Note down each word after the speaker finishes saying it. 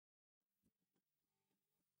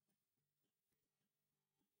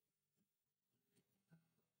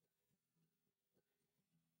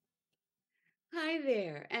Hi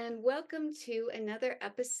there, and welcome to another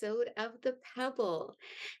episode of The Pebble.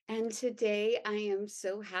 And today I am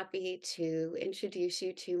so happy to introduce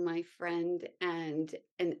you to my friend and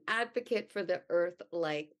an advocate for the earth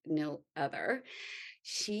like no other.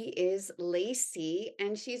 She is Lacie,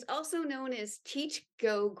 and she's also known as Teach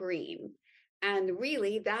Go Green. And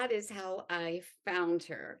really, that is how I found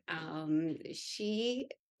her. She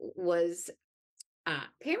was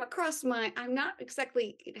came across I'm not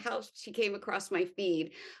exactly how she came across my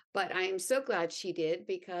feed, but I am so glad she did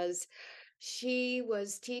because she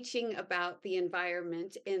was teaching about the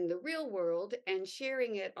environment in the real world and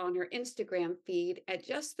sharing it on her Instagram feed at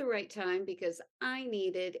just the right time because I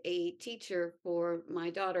needed a teacher for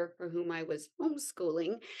my daughter for whom I was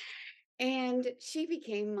homeschooling. And she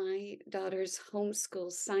became my daughter's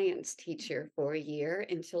homeschool science teacher for a year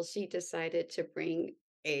until she decided to bring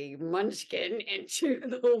a munchkin into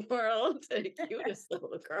the world, the cutest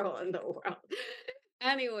little girl in the world.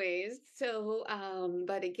 Anyways,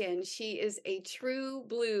 but again, she is a true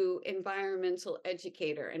blue environmental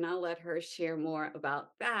educator, and I'll let her share more about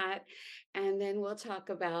that. And then we'll talk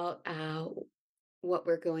about what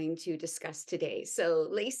we're going to discuss today. So,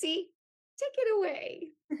 Lacie, take it away.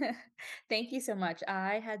 Thank you so much.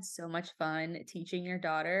 I had so much fun teaching your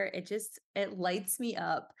daughter. It lights me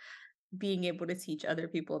up being able to teach other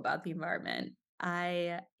people about the environment.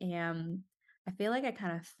 I feel like I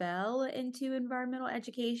kind of fell into environmental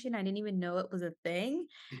education. I didn't even know it was a thing.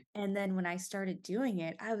 And then when I started doing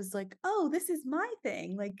it, I was like, "Oh, this is my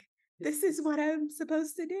thing. Like this is what I'm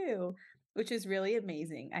supposed to do." Which is really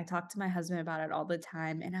amazing. I talk to my husband about it all the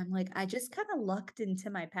time and I'm like, I just kind of lucked into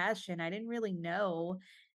my passion. I didn't really know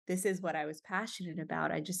this is what I was passionate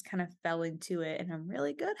about. I just kind of fell into it and I'm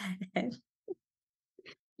really good at it.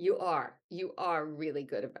 You are really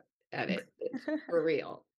good at it. It's for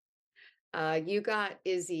real. You got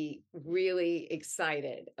Izzy really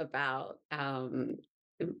excited about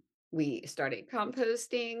we started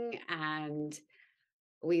composting and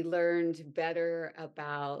we learned better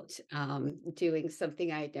about doing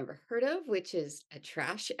something I had never heard of, which is a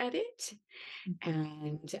trash edit.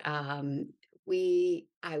 And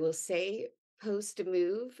I will say, post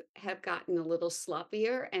move have gotten a little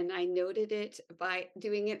sloppier, and I noted it by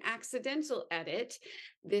doing an accidental edit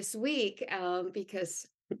this week because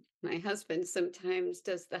my husband sometimes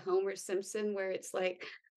does the Homer Simpson where it's like,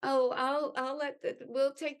 "Oh, I'll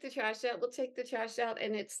we'll take the trash out. We'll take the trash out,"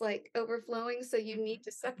 and it's like overflowing, so you need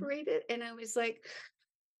to separate it. And I was like,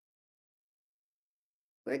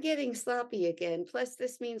 we're getting sloppy again. Plus,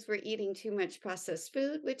 this means we're eating too much processed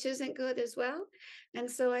food, which isn't good as well. And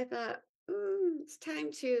so I thought, it's time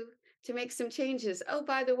to make some changes. Oh,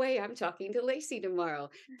 by the way, I'm talking to Lacie tomorrow.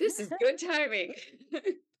 This is good timing.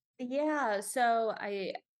 Yeah,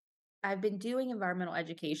 I've been doing environmental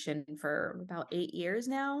education for about 8 years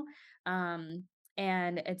now. And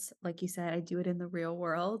it's like you said, I do it in the real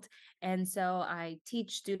world. And so I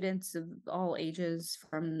teach students of all ages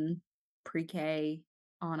from pre-K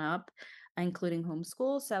on up, including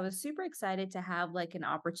homeschool. So I was super excited to have like an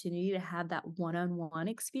opportunity to have that one-on-one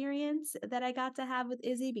experience that I got to have with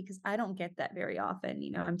Izzy because I don't get that very often.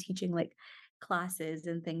 I'm teaching like classes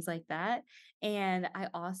and things like that. And I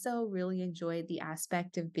also really enjoyed the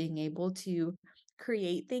aspect of being able to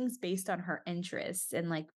create things based on her interests and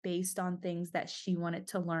like based on things that she wanted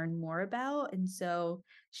to learn more about. And so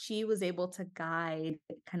she was able to guide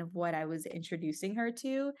kind of what I was introducing her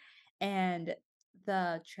to. And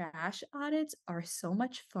the trash audits are so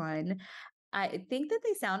much fun. I think that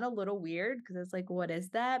they sound a little weird because it's like, what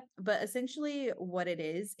is that? But essentially, what it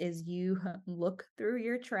is you look through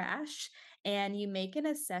your trash and you make an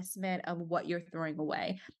assessment of what you're throwing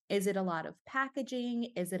away. Is it a lot of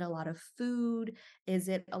packaging? Is it a lot of food? Is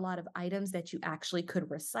it a lot of items that you actually could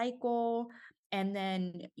recycle? And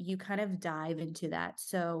then you kind of dive into that.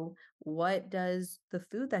 So, what does the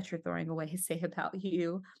food that you're throwing away say about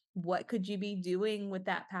you? What could you be doing with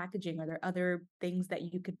that packaging? Are there other things that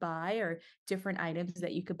you could buy or different items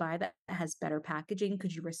that you could buy that has better packaging?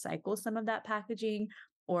 Could you recycle some of that packaging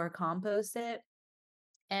or compost it?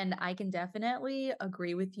 And I can definitely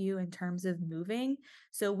agree with you in terms of moving.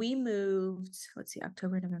 So we moved, let's see,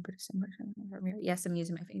 October, November, December, January. Yes, I'm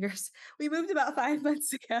using my fingers. We moved about 5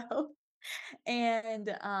 months ago.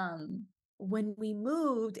 And when we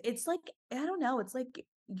moved, it's like, I don't know, it's like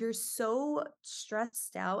you're so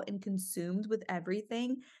stressed out and consumed with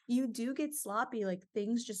everything. You do get sloppy, like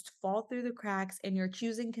things just fall through the cracks and you're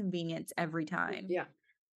choosing convenience every time. Yeah.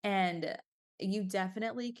 And you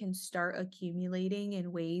definitely can start accumulating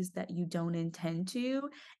in ways that you don't intend to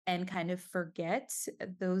and kind of forget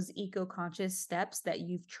those eco-conscious steps that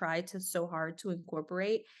you've tried to so hard to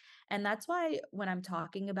incorporate. And that's why when I'm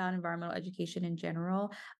talking about environmental education in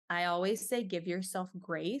general, I always say give yourself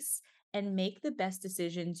grace and make the best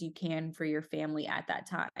decisions you can for your family at that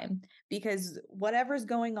time. Because whatever's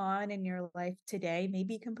going on in your life today may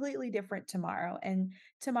be completely different tomorrow. And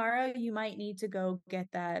tomorrow you might need to go get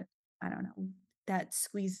that, I don't know, that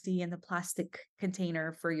squeezy in the plastic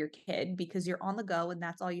container for your kid because you're on the go and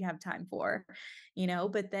that's all you have time for,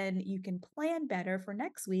 but then you can plan better for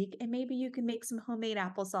next week and maybe you can make some homemade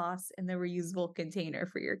applesauce in the reusable container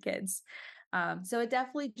for your kids. So it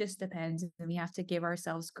definitely just depends. And we have to give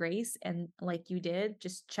ourselves grace. And like you did,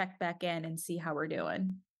 just check back in and see how we're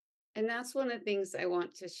doing. And that's one of the things I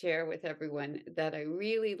want to share with everyone that I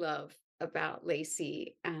really love about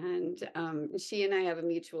Lacie. And she and I have a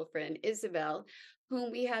mutual friend, Isabel,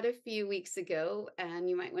 whom we had a few weeks ago. And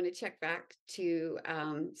you might want to check back to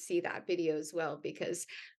see that video as well, because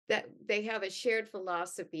that they have a shared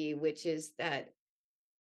philosophy, which is that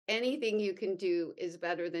anything you can do is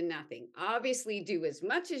better than nothing. Obviously, do as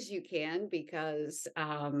much as you can because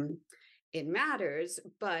it matters,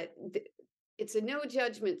 but it's a no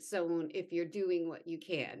judgment zone if you're doing what you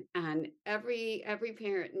can. And every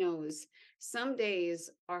parent knows some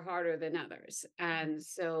days are harder than others. And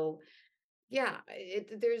so yeah,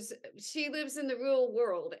 there's she lives in the real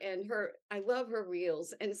world, and her I love her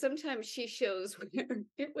reels, and sometimes she shows where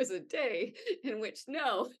it was a day in which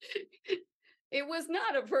no, it was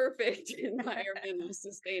not a perfect environmental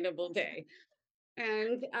sustainable day.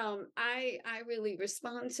 And I really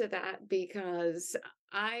respond to that because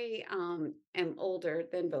I am older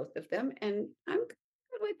than both of them, and I'm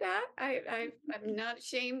good with that. I'm not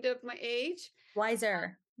ashamed of my age.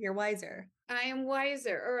 Wiser. You're wiser. I am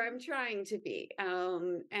wiser, or I'm trying to be.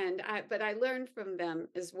 But I learned from them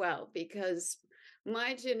as well because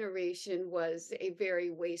my generation was a very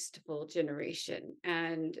wasteful generation,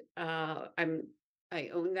 and I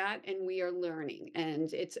own that, and we are learning,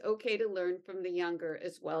 and it's okay to learn from the younger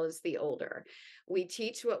as well as the older. We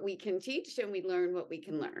teach what we can teach, and we learn what we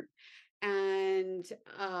can learn, and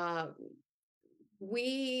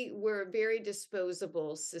we were a very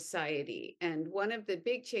disposable society. And one of the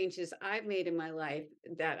big changes I've made in my life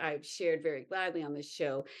that I've shared very gladly on this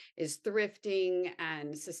show is thrifting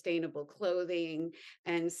and sustainable clothing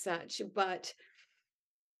and such. But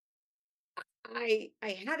I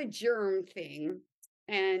had a germ thing.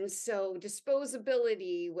 And so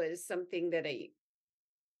disposability was something that I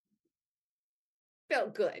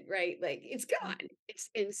felt good, right? Like it's gone.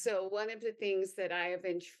 And so one of the things that I have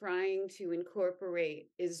been trying to incorporate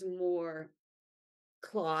is more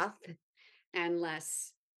cloth and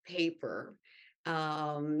less paper.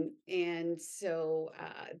 And so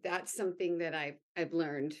that's something that I've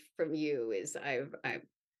learned from you is I've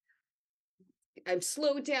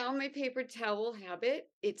slowed down my paper towel habit.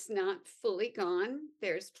 It's not fully gone.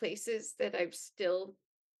 There's places that I've still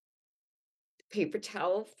paper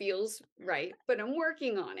towel feels right, but I'm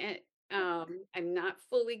working on it. I'm not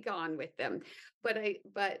fully gone with them, but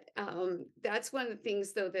that's one of the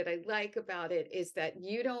things though that I like about it is that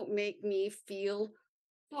you don't make me feel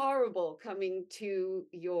horrible coming to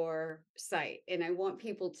your site. And I want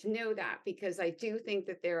people to know that because I do think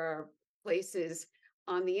that there are places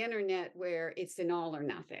on the internet where it's an all or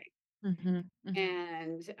nothing. Mhm, mhm.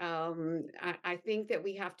 And I think that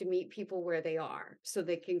we have to meet people where they are so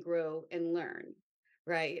they can grow and learn,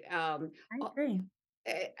 right? I Al- agree.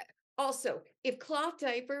 eh, Also, if cloth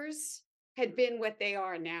diapers had been what they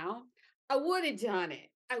are now, I would have done it.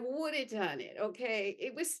 I would have done it. Okay.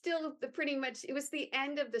 It was still the pretty much, it was the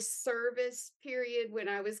end of the service period when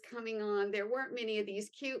I was coming on. There weren't many of these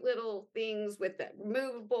cute little things with the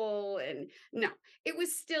removable. And no, it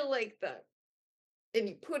was still like and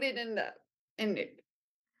you put it in and it,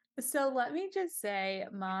 So let me just say,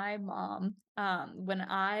 my mom, when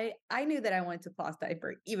I knew that I wanted to cloth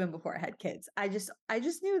diaper even before I had kids. I just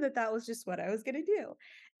knew that that was just what I was gonna do.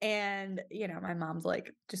 And my mom's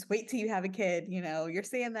like, just wait till you have a kid. You're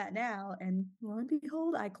saying that now, and lo and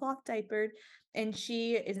behold, I cloth diapered, and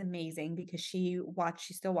she is amazing because she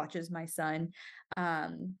still watches my son.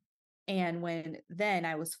 Um, and when then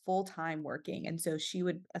I was full time working, and so she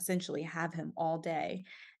would essentially have him all day,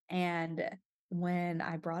 and when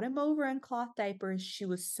I brought him over in cloth diapers, she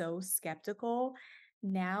was so skeptical.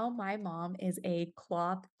 Now my mom is a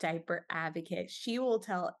cloth diaper advocate. She will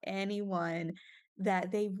tell anyone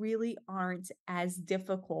that they really aren't as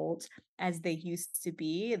difficult as they used to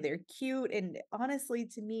be. They're cute, and honestly,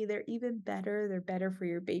 to me, they're even better. They're better for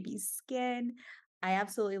your baby's skin. I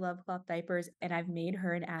absolutely love cloth diapers, and I've made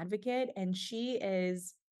her an advocate, and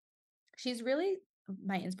she's really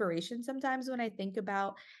my inspiration sometimes when I think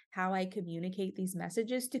about how I communicate these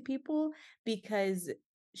messages to people because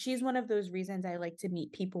she's one of those reasons I like to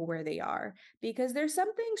meet people where they are, because there's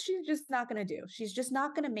some things she's just not going to do. She's just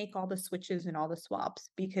not going to make all the switches and all the swaps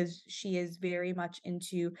because she is very much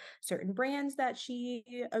into certain brands that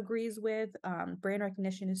she agrees with. Brand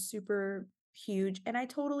recognition is super huge, and I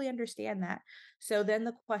totally understand that. So then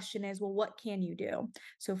the question is, well, what can you do?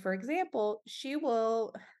 So for example, she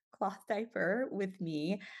will cloth diaper with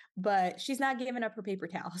me, but she's not giving up her paper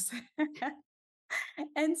towels.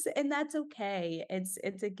 And that's okay. It's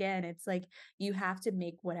again, it's like you have to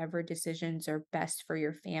make whatever decisions are best for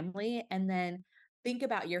your family, and then think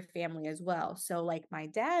about your family as well. So like my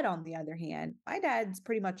dad, on the other hand, my dad's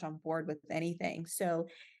pretty much on board with anything. So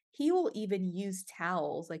he will even use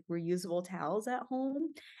towels, like reusable towels at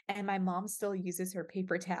home, and my mom still uses her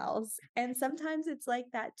paper towels. And sometimes it's like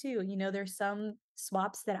that too. There's some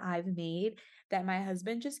swaps that I've made that my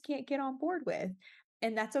husband just can't get on board with.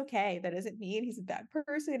 And that's okay. That doesn't mean he's a bad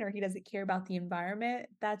person or he doesn't care about the environment.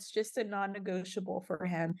 That's just a non-negotiable for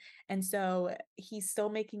him. And so he's still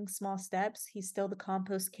making small steps. He's still the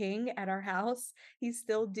compost king at our house. He's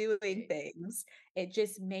still doing things. It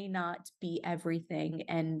just may not be everything.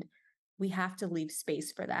 And we have to leave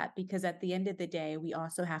space for that, because at the end of the day, we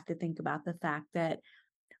also have to think about the fact that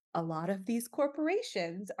a lot of these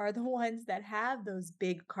corporations are the ones that have those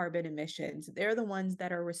big carbon emissions. They're the ones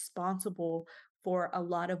that are responsible for a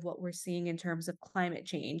lot of what we're seeing in terms of climate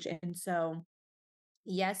change. And so,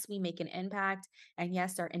 yes, we make an impact, and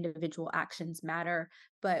yes, our individual actions matter,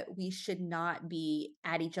 but we should not be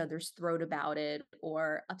at each other's throat about it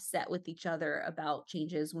or upset with each other about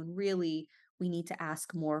changes, when really we need to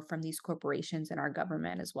ask more from these corporations and our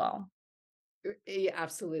government as well. Yeah,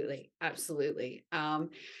 absolutely, absolutely. And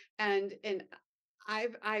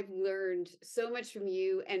I've learned so much from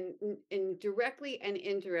you, and directly and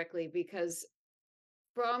indirectly, because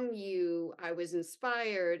from you I was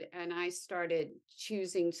inspired and I started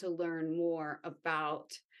choosing to learn more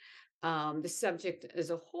about the subject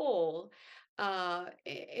as a whole,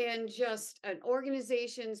 and just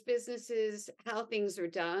organizations, businesses, how things are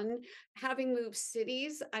done. Having moved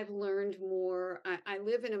cities, I've learned more. I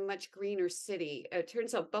live in a much greener city. It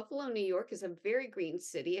turns out Buffalo, New York is a very green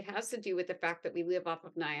city. It has to do with the fact that we live off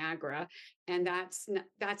of Niagara, and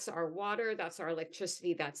that's our water, that's our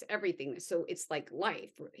electricity, that's everything. So it's like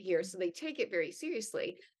life here. So they take it very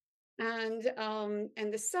seriously, and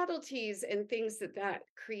the subtleties and things that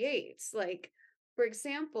creates, like, for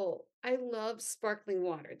example, I love sparkling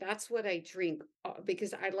water. That's what I drink,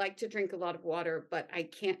 because I like to drink a lot of water, but I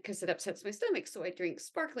can't because it upsets my stomach, so I drink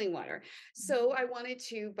sparkling water. So I wanted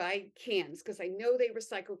to buy cans because I know they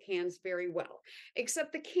recycle cans very well,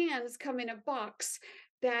 except the cans come in a box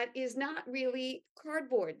that is not really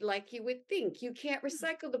cardboard like you would think. You can't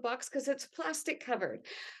recycle the box because it's plastic covered.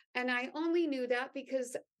 And I only knew that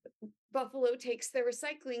because Buffalo takes their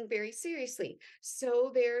recycling very seriously.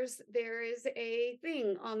 So there is a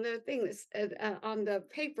thing on the thing that's on the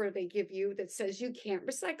paper they give you that says you can't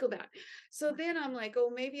recycle that. So then I'm like,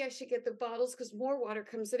 oh, maybe I should get the bottles because more water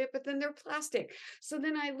comes in it, but then they're plastic. So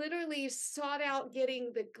then I literally sought out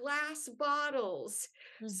getting the glass bottles,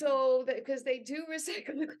 Mhm. so that because they do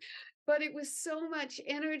recycle, but it was so much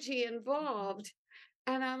energy involved,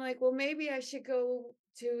 and I'm like, well, maybe I should go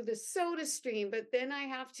to the soda stream, but then I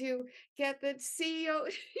have to get the CEO,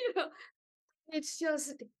 it's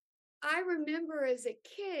just, I remember as a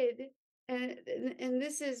kid, and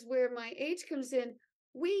this is where my age comes in.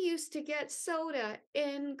 We used to get soda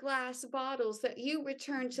in glass bottles that you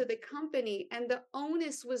returned to the company, and the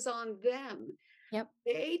onus was on them. Yep.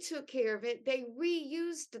 They took care of it. They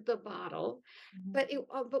reused the bottle, Mhm.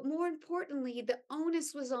 but more importantly, the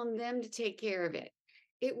onus was on them to take care of it.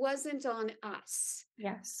 It wasn't on us.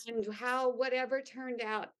 Yes. And how whatever turned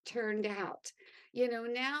out turned out.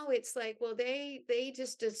 Now it's like, well, they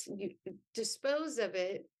just dispose of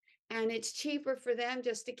it, and it's cheaper for them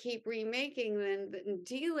just to keep remaking than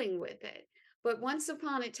dealing with it. But once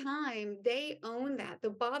upon a time, they owned that.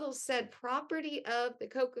 The bottle said property of the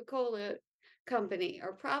Coca-Cola company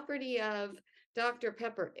or property of Dr.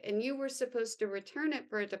 Pepper, and you were supposed to return it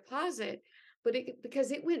for a deposit, but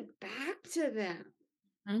because it went back to them.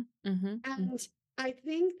 Mhm, mhm, mhm. And I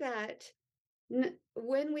think that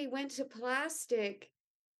when we went to plastic,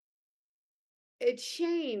 it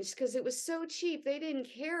changed because it was so cheap. They didn't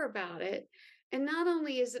care about it. And not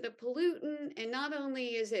only is it a pollutant, and not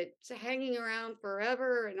only is it hanging around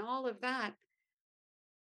forever and all of that,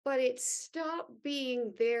 but it stopped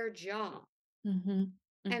being their job. Mhm,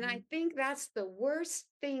 And I mhm. think that's the worst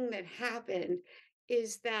thing that happened,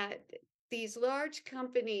 is that these large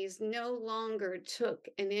companies no longer took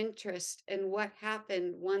an interest in what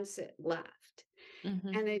happened once it left.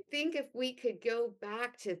 Mhm. And I think if we could go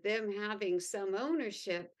back to them having some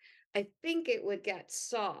ownership, I think it would get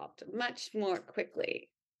solved much more quickly.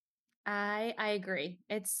 I agree.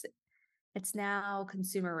 It's now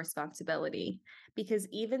consumer responsibility because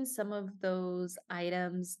even some of those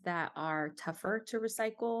items that are tougher to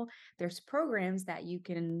recycle, there's programs that you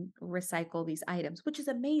can recycle these items, which is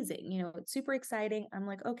amazing. It's super exciting. I'm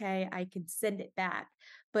like, okay, I can send it back,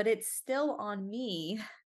 but it's still on me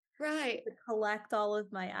Right. to collect all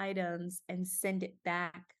of my items and send it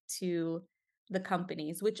back to the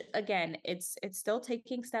companies, which again, it's still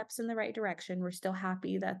taking steps in the right direction. We're still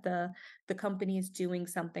happy that the company is doing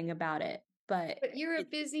something about it. But But you're a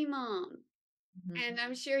it busy mom, and Mhm.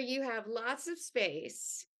 I'm sure you have lots of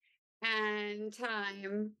space and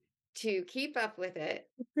time to keep up with it.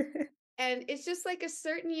 And it's just like a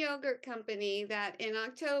certain yogurt company that in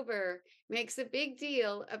October makes a big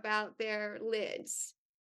deal about their lids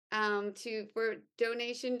to for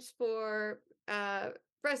donations for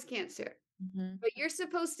breast cancer. Mhm, But you're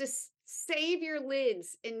supposed to save your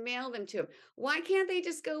lids and mail them to them. Why can't they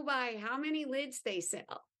just go by how many lids they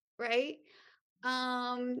sell, right?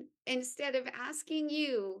 Instead of asking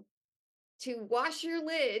you to wash your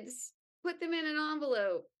lids, put them in an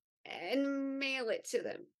envelope, and mail it to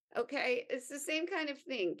them. Okay. It's the same kind of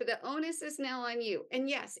thing, but the onus is now on you. And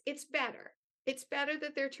yes, it's better. It's better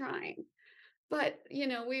that they're trying. But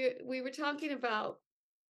we were talking about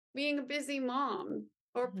being a busy mom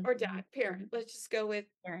mhm, or dad, mhm, parent. mhm. Let's just go with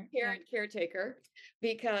Sure, yeah. parent caretaker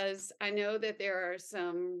because I know that there are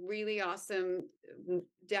some really awesome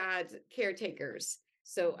dad caretakers.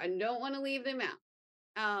 So I don't want to leave them out.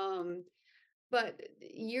 Um, but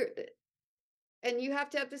you have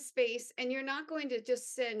to have the space and you're not going to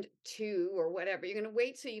just send two or whatever. You're going to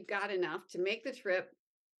wait till you've got enough to make the trip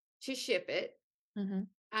to ship it. Mhm,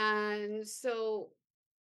 And so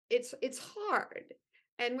it's hard.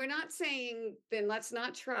 And we're not saying then let's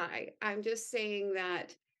not try. I'm just saying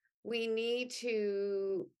that we need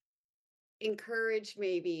to encourage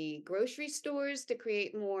maybe grocery stores to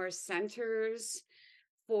create more centers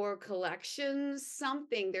for collections,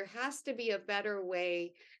 something. There has to be a better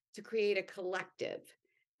way to create a collective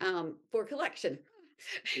for collection.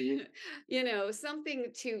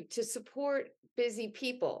 Something to support busy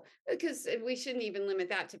people because we shouldn't even limit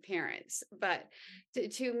that to parents, but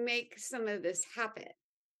to make some of this happen.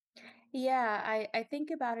 Yeah, I think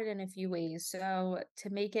about it in a few ways. So to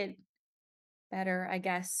make it better, I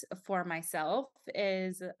guess, for myself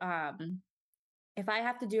is, if I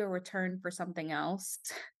have to do a return for something else,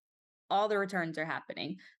 all the returns are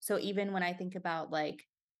happening. So even when I think about, like,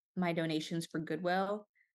 my donations for Goodwill,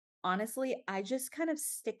 honestly, I just kind of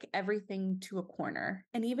stick everything to a corner,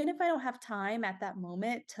 and even if I don't have time at that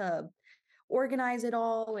moment to organize it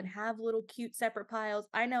all and have little cute separate piles,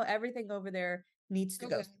 I know everything over there needs to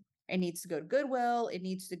go. Okay. It needs to go to Goodwill, it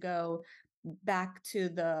needs to go back to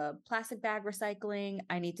the plastic bag recycling,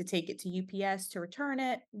 I need to take it to UPS to return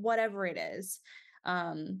it, whatever it is.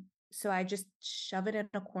 So I just shove it in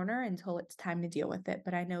a corner until it's time to deal with it,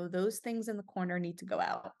 but I know those things in the corner need to go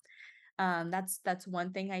out. That's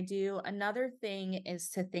one thing I do. Another thing is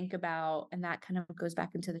to think about, and that kind of goes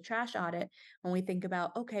back into the trash audit, when we think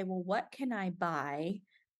about, okay, well, what can I buy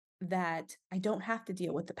that I don't have to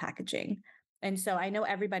deal with the packaging? And so I know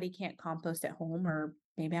everybody can't compost at home, or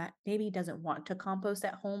maybe doesn't want to compost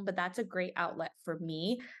at home, but that's a great outlet for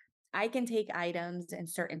me. I can take items and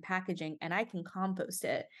certain packaging and I can compost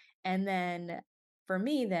it. And then for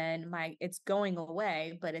me, then my it's going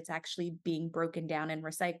away, but it's actually being broken down and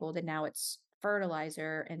recycled. And now it's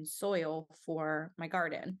fertilizer and soil for my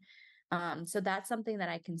garden. So that's something that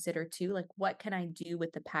I consider too. Like, what can I do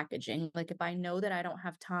with the packaging? Like, if I know that I don't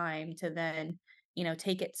have time to then,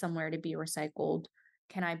 take it somewhere to be recycled,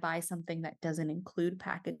 can I buy something that doesn't include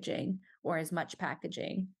packaging or as much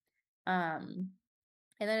packaging? Um,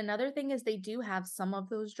 and then another thing is they do have some of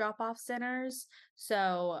those drop-off centers.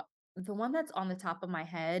 So the one that's on the top of my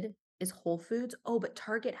head is Whole Foods. Oh, but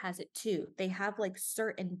Target has it too. They have like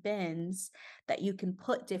certain bins that you can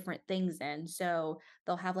put different things in. So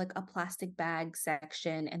they'll have like a plastic bag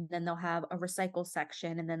section, and then they'll have a recycle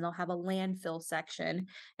section, and then they'll have a landfill section.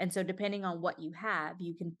 And so depending on what you have,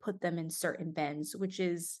 you can put them in certain bins, which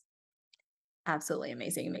is absolutely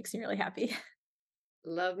amazing. It makes me really happy.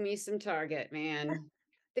 Love me some Target, man.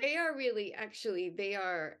 They are really actually they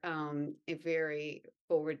are a very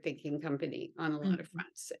forward-thinking company on a lot of Mhm,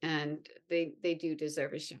 fronts, and they do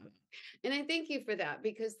deserve a shout out. And I thank you for that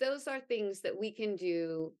because those are things that we can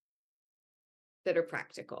do that are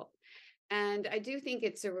practical. And I do think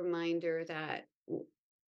it's a reminder that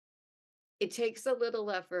it takes a little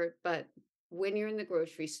effort, but when you're in the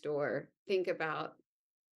grocery store, think about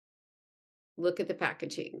look at the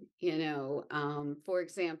packaging, for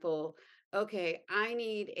example, okay, I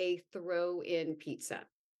need a throw-in pizza.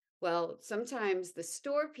 Well, sometimes the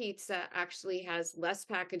store pizza actually has less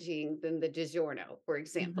packaging than the DiGiorno, for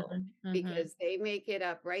example, Mhm, mhm. because they make it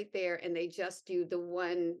up right there and they just do the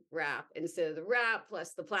one wrap instead of the wrap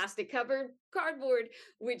plus the plastic covered cardboard,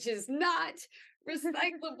 which is not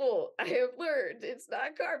recyclable. I have learned it's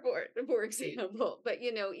not cardboard, for example. But,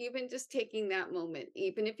 even just taking that moment,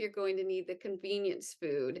 even if you're going to need the convenience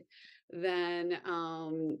food, then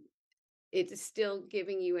it's still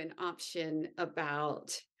giving you an option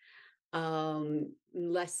about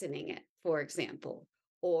lessening it, for example.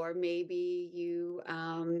 Or maybe you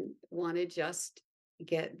want to just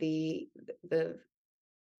get the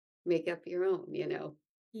make up your own.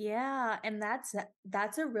 Yeah, and that's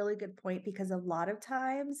a really good point because a lot of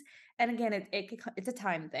times, and again, it's a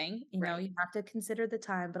time thing, Right. you have to consider the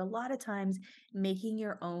time, but a lot of times making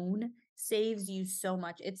your own saves you so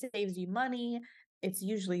much. It saves you money, it's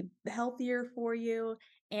usually healthier for you,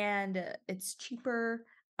 and it's cheaper,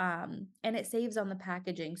 and it saves on the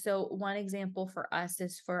packaging. So one example for us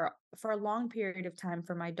is for a long period of time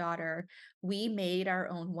for my daughter, we made our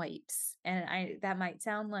own wipes. And I that might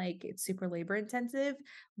sound like it's super labor intensive,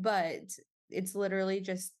 but it's literally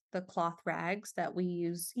just the cloth rags that we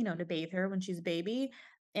use, to bathe her when she's a baby.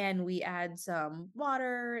 And we add some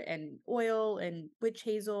water and oil and witch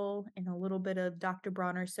hazel and a little bit of Dr.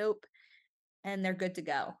 Bronner soap, and they're good to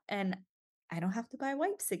go. And I don't have to buy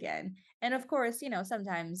wipes again. And of course,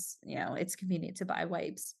 sometimes, it's convenient to buy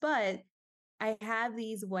wipes, but I have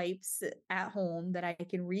these wipes at home that I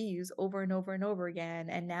can reuse over and over and over again,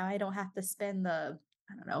 and now I don't have to spend the,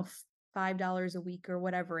 I don't know, $5 a week or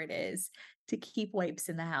whatever it is to keep wipes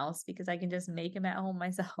in the house because I can just make them at home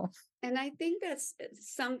myself. And I think that's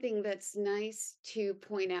something that's nice to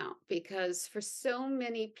point out because for so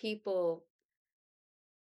many people,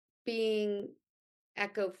 being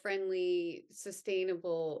eco-friendly,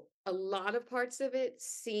 sustainable, a lot of parts of it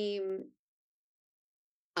seem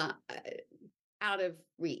uh, uh, out of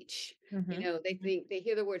reach. Mhm, They mhm. think they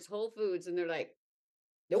hear the words Whole Foods and they're like,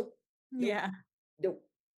 nope, nope, Yeah. nope.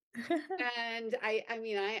 And I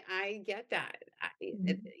mean, I get that.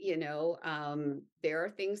 Mhm, There are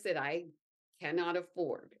things that I cannot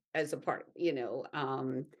afford as a part.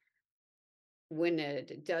 When a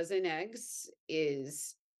dozen eggs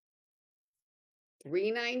is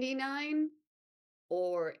 3.99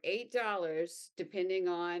 or $8, depending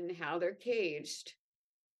on how they're caged,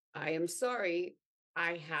 I am sorry,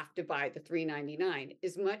 I have to buy the 3.99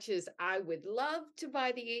 as much as I would love to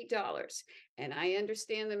buy the $8. And I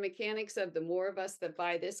understand the mechanics of the more of us that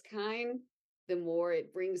buy this kind, the more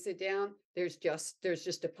it brings it down. There's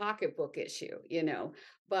just a pocketbook issue.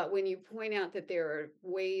 But when you point out that there are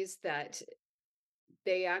ways that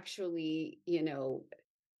they actually,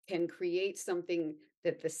 can create something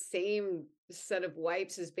that the same set of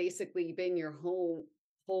wipes has basically been your whole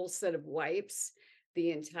set of wipes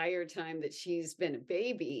the entire time that she's been a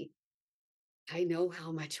baby. I know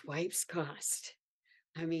how much wipes cost.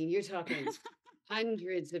 I mean, you're talking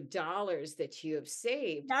hundreds of dollars that you have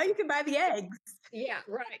saved. Now you can buy the eggs. Yeah,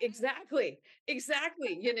 right, exactly,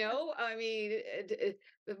 exactly, I mean,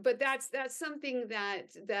 but that's something that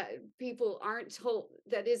people aren't told,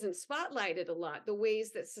 that isn't spotlighted a lot, the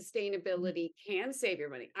ways that Mhm, sustainability can save your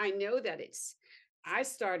money. I know that I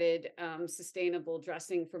started, sustainable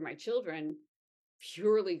dressing for my children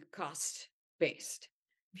purely cost based,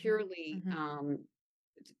 mhm, purely, mhm.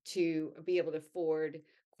 to be able to afford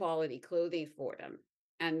quality clothing for them.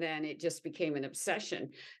 And then it just became an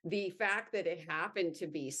obsession. The fact that it happened to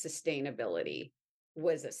be sustainability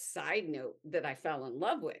was a side note that I fell in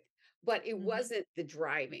love with, but it Mhm. wasn't the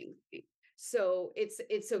driving thing. So it's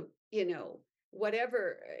a,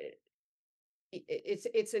 whatever,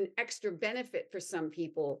 it's an extra benefit for some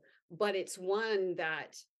people, but it's one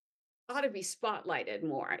that ought to be spotlighted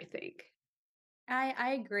more, I think.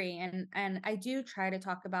 I agree, and I do try to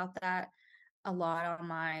talk about that a lot on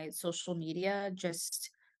my social media,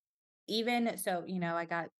 just even so, I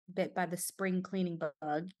got bit by the spring cleaning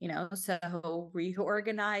bug, so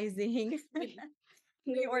reorganizing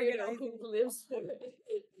The weirdo who reorganizing. lives for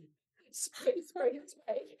it. Spray, spray,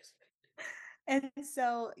 spray. And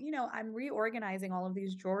so, I'm reorganizing all of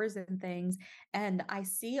these drawers and things, and I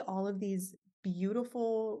see all of these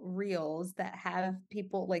beautiful reels that have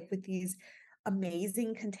people like with these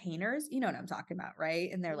amazing containers. You know what I'm talking about,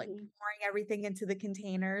 right? And they're like Mhm. pouring everything into the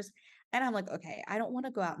containers. And I'm like, okay, I don't want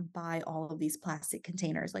to go out and buy all of these plastic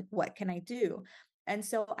containers. Like, what can I do? And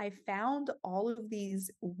so I found all of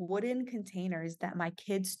these wooden containers that my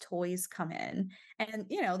kids' toys come in. And,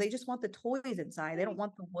 they just want the toys inside. They don't Right.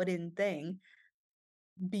 want the wooden thing.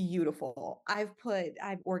 Beautiful. I've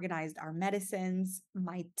organized our medicines,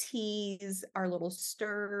 my teas, our little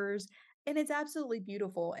stirrers, and it's absolutely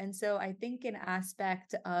beautiful. And so I think an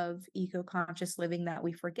aspect of eco-conscious living that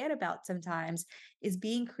we forget about sometimes is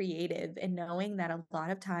being creative and knowing that a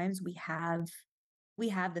lot of times we have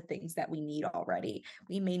the things that we need already.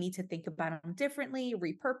 We may need to think about them differently,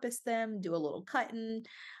 repurpose them, do a little cutting,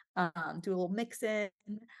 do a little mixing,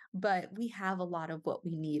 but we have a lot of what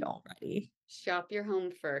we need already. Shop your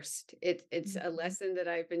home first. It's a Mhm. lesson that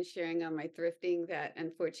I've been sharing on my thrifting that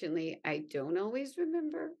unfortunately I don't always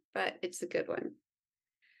remember, but it's a good one.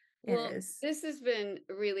 It Well, is. this has been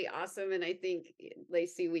really awesome, and I think,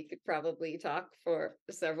 Lacey, we could probably talk for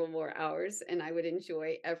several more hours, and I would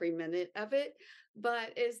enjoy every minute of it.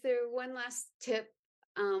 But is there one last tip,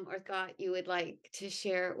 or thought you would like to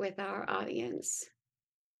share with our audience?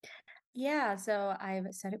 Yeah, so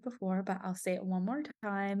I've said it before, but I'll say it one more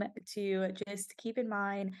time to just keep in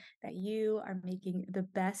mind that you are making the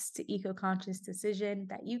best eco-conscious decision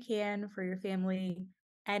that you can for your family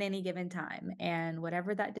at any given time. And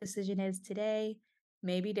whatever that decision is today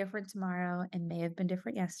may be different tomorrow and may have been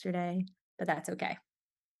different yesterday, but that's okay.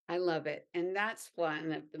 I love it. And that's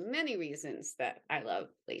one of the many reasons that I love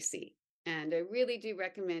Lacey. And I really do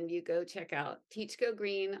recommend you go check out Teach Go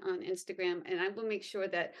Green on Instagram. And I will make sure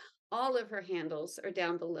that all of her handles are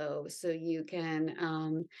down below so you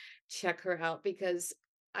can check her out because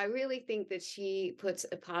I really think that she puts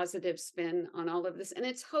a positive spin on all of this and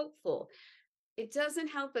it's hopeful. It doesn't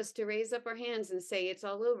help us to raise up our hands and say it's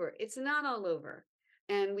all over. It's not all over.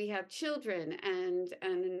 And we have children and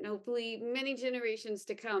hopefully many generations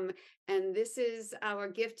to come. And this is our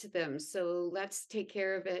gift to them. So let's take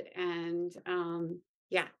care of it. And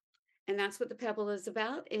yeah. And that's what the Pebble is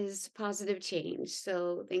about is positive change.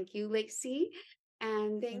 So thank you, Lacey.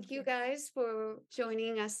 And thank Thank you you. guys for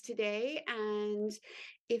joining us today. And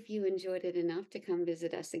if you enjoyed it enough to come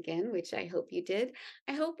visit us again, which I hope you did,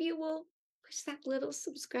 I hope you will push that little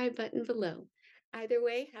subscribe button below. Either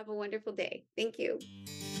way, have a wonderful day. Thank you.